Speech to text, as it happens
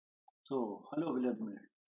So, hallo Wladimir.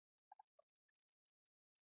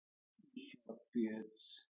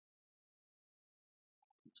 Jetzt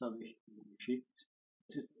habe ich dir geschickt.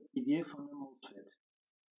 Das ist die Idee von dem Mosfet.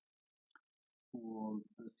 Und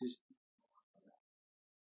das ist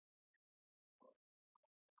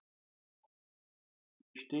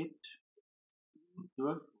steht 12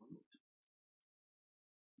 Volt.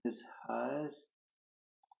 Das heißt,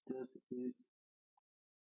 das ist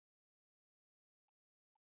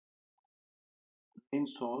Main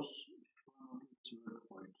Source von 12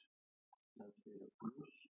 Volt. Das wäre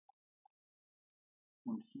Plus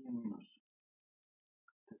und hier Minus.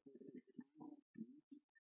 Das heißt, der Strom fließt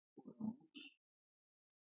oder muss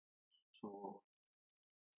so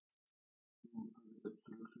wieder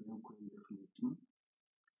zurück zu dem Quelle fließen.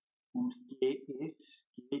 Und GS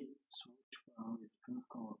geht zur Spannung mit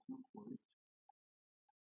 5,5 Volt.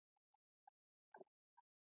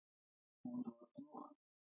 Und was noch?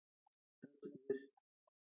 Das ist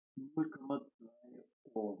 0,2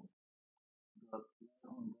 Ohm. Also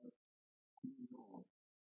 200 Milliohm.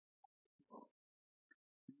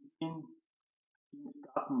 Ins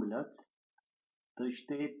Datenblatt, da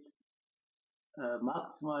steht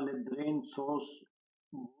maximale Drain Source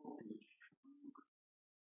Voltage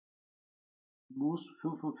muss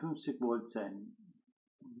 55 Volt sein.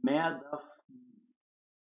 Mehr darf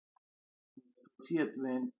passiert,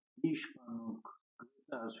 wenn die Spannung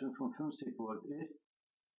größer als 55 Volt ist,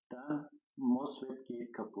 dann MOSFET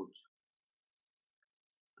geht kaputt.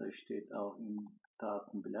 Das steht auch im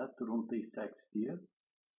Datenblatt drunter, ich zeige es dir.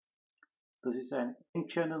 Das ist ein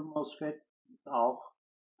N-Channel MOSFET, auch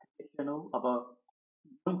N-Channel, aber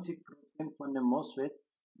 90% von den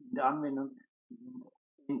MOSFETs in der Anwendung sind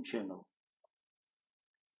N-Channel.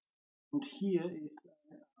 Und hier ist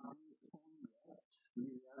ein ADS-On-Wert.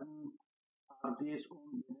 Wir werden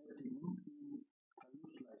ADS-On benötigen, um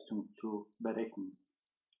Verlustleistung zu berechnen.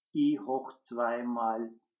 I hoch 2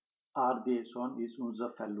 mal ADS-On ist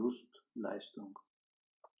unsere Verlustleistung.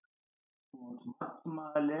 Und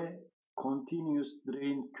maximale Continuous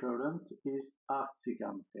Drain Current ist 80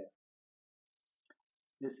 Ampere.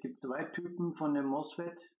 Es gibt zwei Typen von dem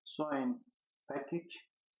MOSFET, so ein Package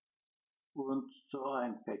und so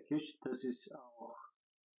ein Package. Das ist auch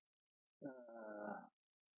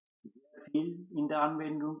sehr viel in der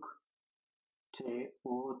Anwendung,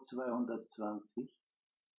 TO220.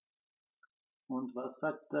 Und was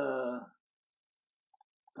sagt der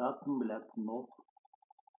Datenblatt noch?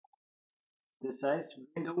 Das heißt,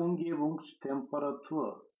 wenn die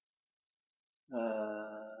Umgebungstemperatur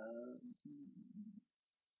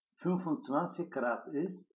 25 Grad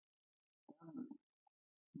ist, dann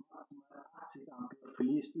maximal 80 Ampere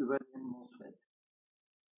fließt über den MOSFET.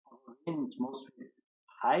 Aber wenn das MOSFET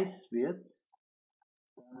heiß wird,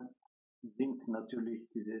 dann sinkt natürlich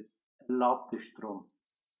dieses erlaubte Strom,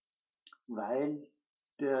 weil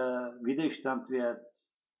der Widerstand wird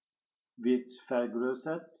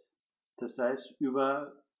vergrößert. Das heißt,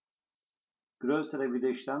 über größere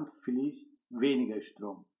Widerstand fließt weniger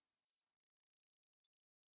Strom.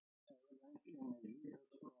 Energie, das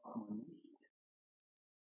braucht man nicht.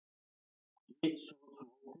 Gate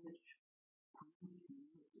Source Voltage.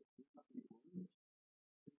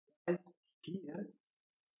 Das heißt, hier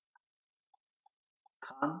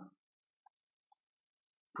kann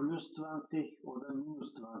plus 20 oder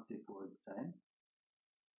minus 20 Volt sein,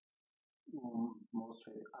 um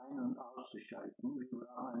MOSFET ein- und auszuschalten. Wir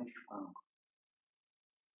brauchen eine Spannung.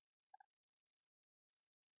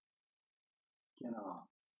 Genau.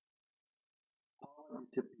 Power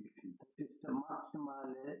Dissipation. Das ist die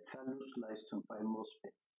maximale Verlustleistung bei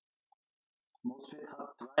MOSFET. MOSFET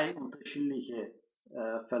hat zwei unterschiedliche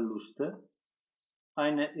Verluste.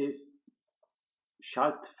 Eine ist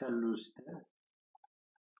Schaltverluste.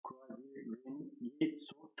 Quasi, wenn die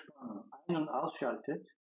Spannung ein- und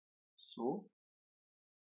ausschaltet, so,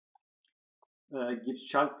 gibt es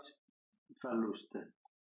Schaltverluste.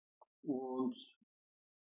 Und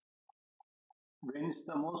wenn es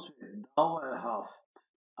der MOSFET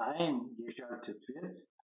dauerhaft eingeschaltet wird,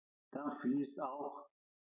 dann fließt auch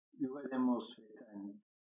über den MOSFET ein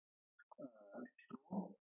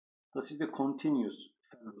Strom. Das ist der Continuous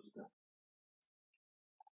Verluste.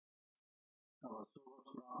 Aber sowas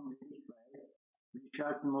brauchen wir nicht, weil wir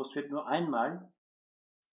schalten MOSFET nur einmal,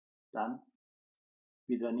 dann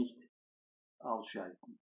wieder nicht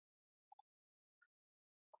ausschalten.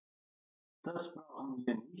 Das brauchen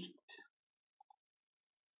wir nicht.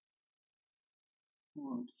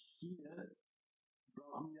 Und hier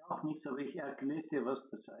brauchen wir auch nichts, aber ich erkläre dir, was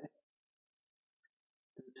das heißt.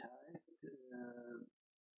 Das heißt,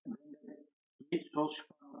 wenn der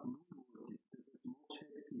Gate-Source-Spannung 0 Volt ist, das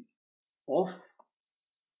MOSFET ist off,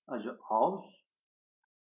 also aus,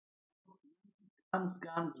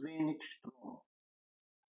 ganz wenig Strom.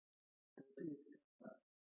 Das ist,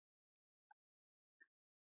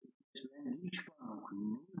 wenn die Spannung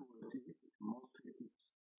 0 Volt ist, MOSFET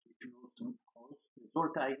ist geschlossen aus, es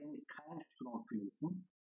sollte eigentlich kein Strom fließen,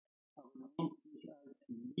 aber nennt sich als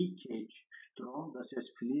Leakage Strom, das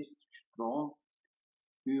heißt fließt Strom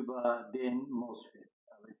über den MOSFET,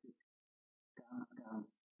 aber es ist ganz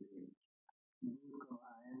wenig,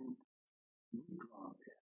 0,1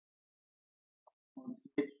 Mikroampere. Und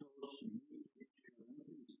jetzt so Leakage Current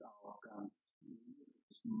ist auch ganz wenig,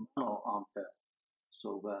 ist Nanoampere,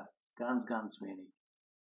 sogar ganz wenig.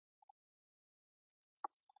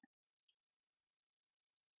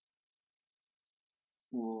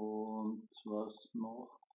 Und was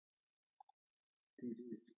noch?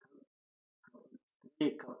 Dieses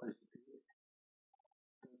Drehkapazität,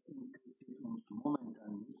 das interessiert uns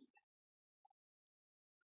momentan nicht.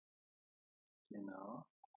 Genau.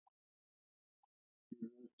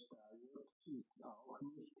 Ist auch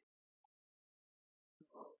nicht.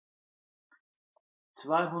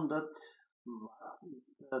 200 Watt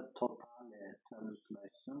ist der totale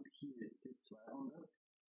Verlustleistung. Hier ist es 200.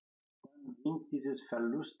 Dann sinkt dieses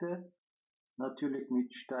Verluste natürlich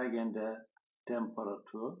mit steigender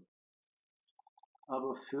Temperatur.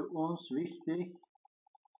 Aber für uns wichtig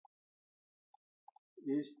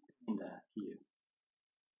ist hier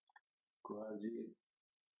quasi,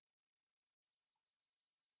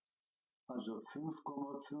 also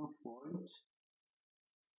 5,5 Volt,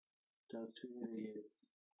 das wäre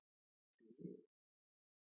jetzt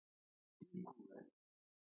die Kurve.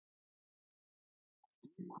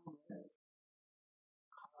 Die Kurve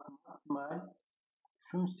hat maximal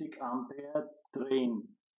 50 Ampere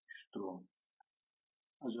Drehstrom.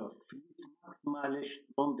 Also maximale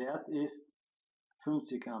Stromwert ist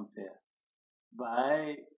 50 Ampere.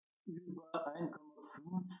 Bei über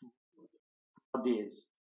 1,5 VDs.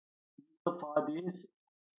 Über VDs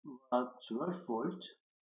war 12 Volt.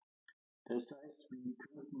 Das heißt, wir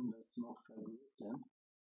könnten das noch vergrößern.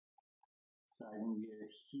 Sagen wir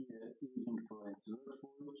hier irgendwo ein 12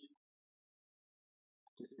 Volt.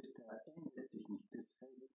 Das ist der ändert sich nicht. Das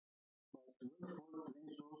heißt, bei 12 Volt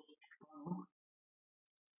Drehstoßspannung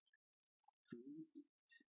fließt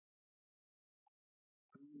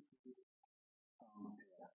 50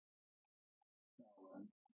 Ampere.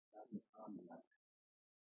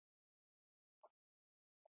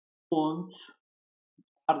 Und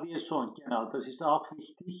Radiation, genau, das ist auch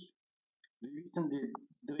wichtig. Wir wissen, die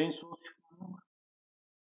Drehsoßspannung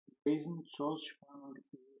ist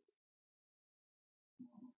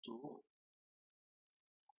so.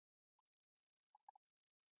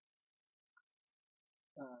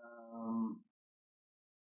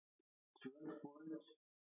 12 Volt,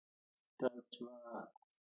 das war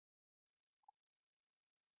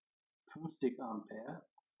 50 Ampere.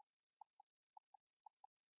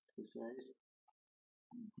 Das heißt,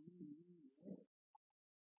 die Linie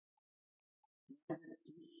meldet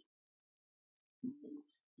sich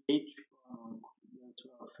mit Gate-Spannung, das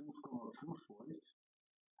war 5,5 Volt,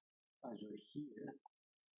 also hier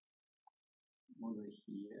oder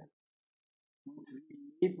hier. Und wir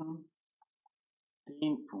lesen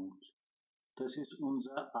den Punkt. Das ist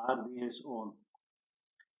unser RDS-On.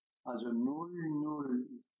 Also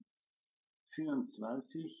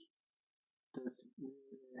 0024, das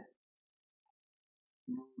wäre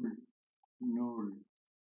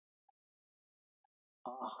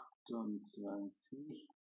 0028,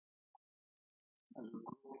 also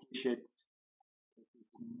grob geschätzt, das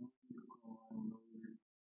ist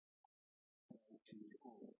 0,030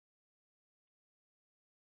 Ohm.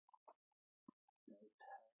 Das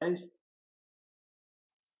heißt,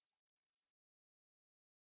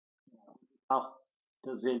 auch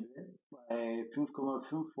dasselbe, bei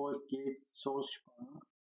 5,5 Volt geht Source-Spannung,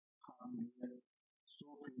 haben wir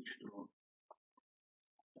so viel Strom.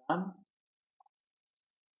 Dann,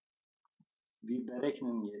 wir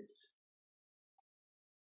berechnen jetzt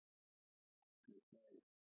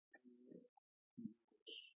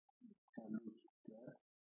Verluste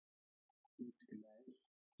ist gleich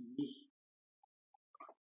I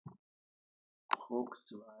hoch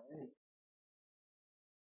 2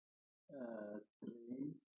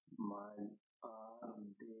 Drehen mal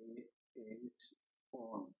RDS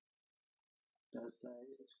on. Das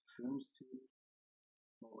heißt 50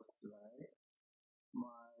 hoch 2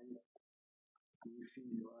 mal, wie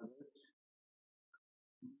viel war das?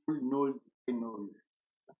 0030.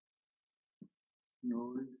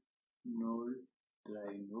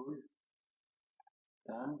 0030.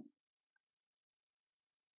 Dann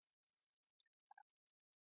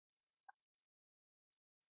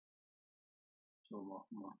So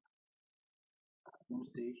machen wir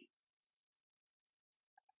 50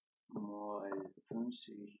 mal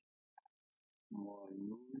 50 mal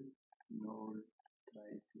 0, 0,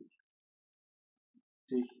 30,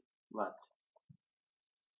 60 Watt.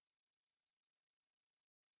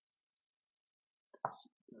 Das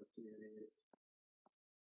wäre jetzt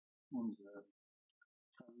unser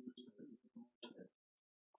Verlust der Mosfet.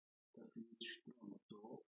 Da fließt Strom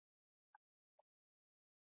so.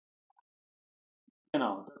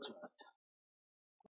 Genau, das war's.